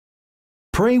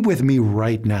Pray with me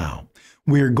right now.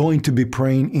 We are going to be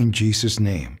praying in Jesus'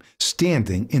 name,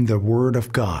 standing in the Word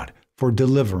of God for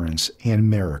deliverance and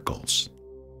miracles.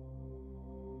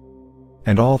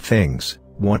 And all things,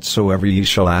 whatsoever ye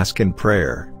shall ask in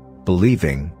prayer,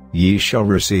 believing, ye shall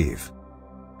receive.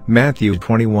 Matthew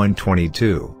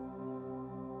 21:22.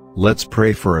 Let's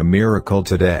pray for a miracle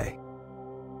today.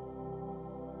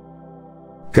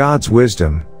 God's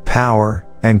wisdom, power,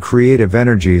 and creative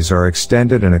energies are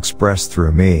extended and expressed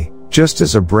through me, just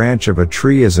as a branch of a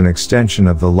tree is an extension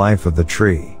of the life of the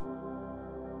tree.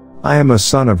 I am a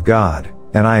son of God,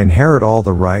 and I inherit all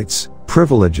the rights,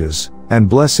 privileges, and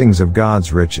blessings of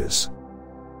God's riches.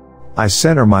 I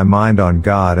center my mind on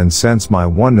God and sense my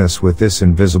oneness with this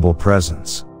invisible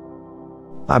presence.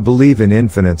 I believe in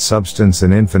infinite substance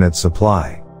and infinite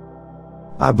supply.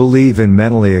 I believe and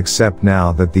mentally accept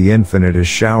now that the infinite is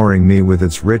showering me with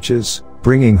its riches,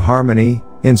 bringing harmony,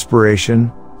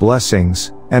 inspiration,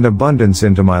 blessings, and abundance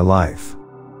into my life.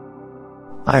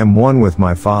 I am one with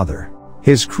my Father.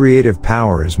 His creative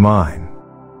power is mine.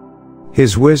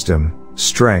 His wisdom,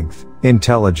 strength,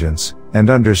 intelligence, and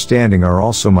understanding are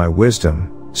also my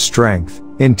wisdom, strength,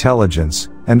 intelligence,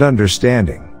 and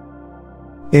understanding.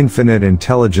 Infinite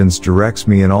intelligence directs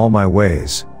me in all my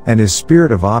ways, and His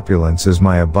spirit of opulence is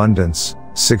my abundance,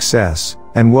 success,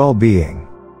 and well-being.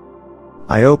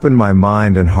 I open my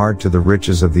mind and heart to the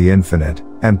riches of the infinite,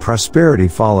 and prosperity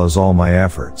follows all my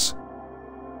efforts.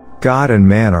 God and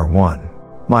man are one.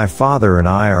 My Father and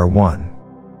I are one.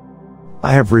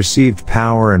 I have received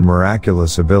power and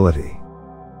miraculous ability.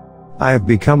 I have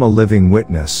become a living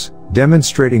witness,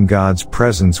 demonstrating God's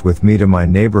presence with me to my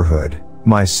neighborhood,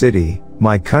 my city,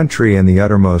 my country, and the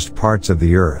uttermost parts of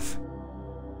the earth.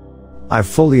 I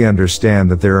fully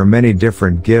understand that there are many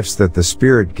different gifts that the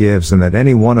Spirit gives and that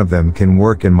any one of them can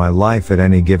work in my life at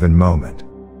any given moment.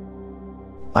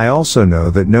 I also know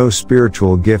that no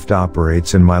spiritual gift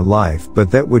operates in my life but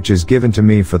that which is given to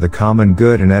me for the common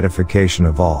good and edification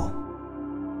of all.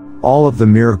 All of the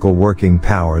miracle-working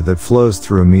power that flows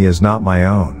through me is not my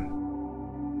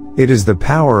own. It is the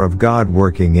power of God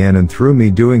working in and through me,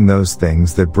 doing those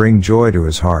things that bring joy to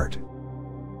His heart.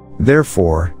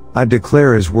 Therefore, I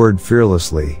declare His word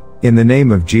fearlessly, in the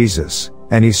name of Jesus,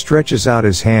 and He stretches out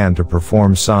His hand to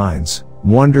perform signs,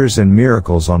 wonders, and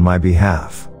miracles on my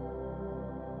behalf.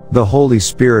 The Holy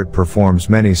Spirit performs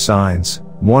many signs,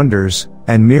 wonders,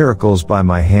 and miracles by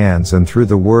my hands and through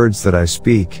the words that I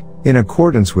speak, in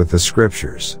accordance with the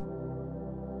Scriptures.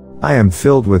 I am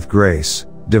filled with grace,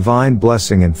 divine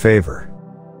blessing, and favor.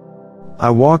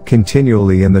 I walk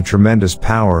continually in the tremendous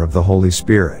power of the Holy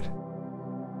Spirit.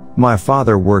 My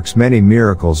Father works many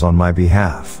miracles on my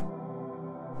behalf.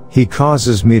 He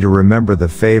causes me to remember the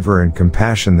favor and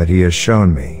compassion that He has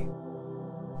shown me.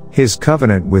 His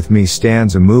covenant with me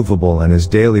stands immovable, and His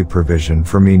daily provision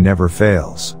for me never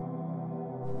fails.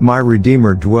 My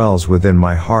Redeemer dwells within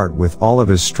my heart with all of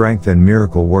His strength and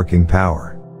miracle-working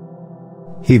power.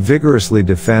 He vigorously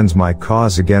defends my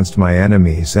cause against my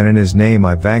enemies, and in His name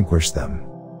I vanquish them.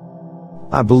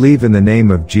 I believe in the name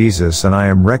of Jesus, and I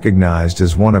am recognized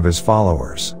as one of His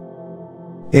followers.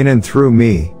 In and through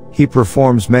me, He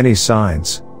performs many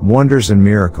signs, wonders, and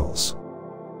miracles.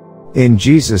 In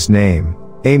Jesus' name,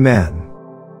 Amen.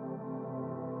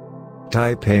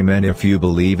 Type Amen if you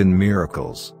believe in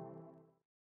miracles.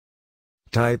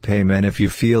 Type Amen if you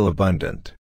feel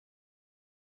abundant.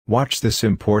 Watch this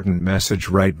important message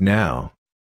right now.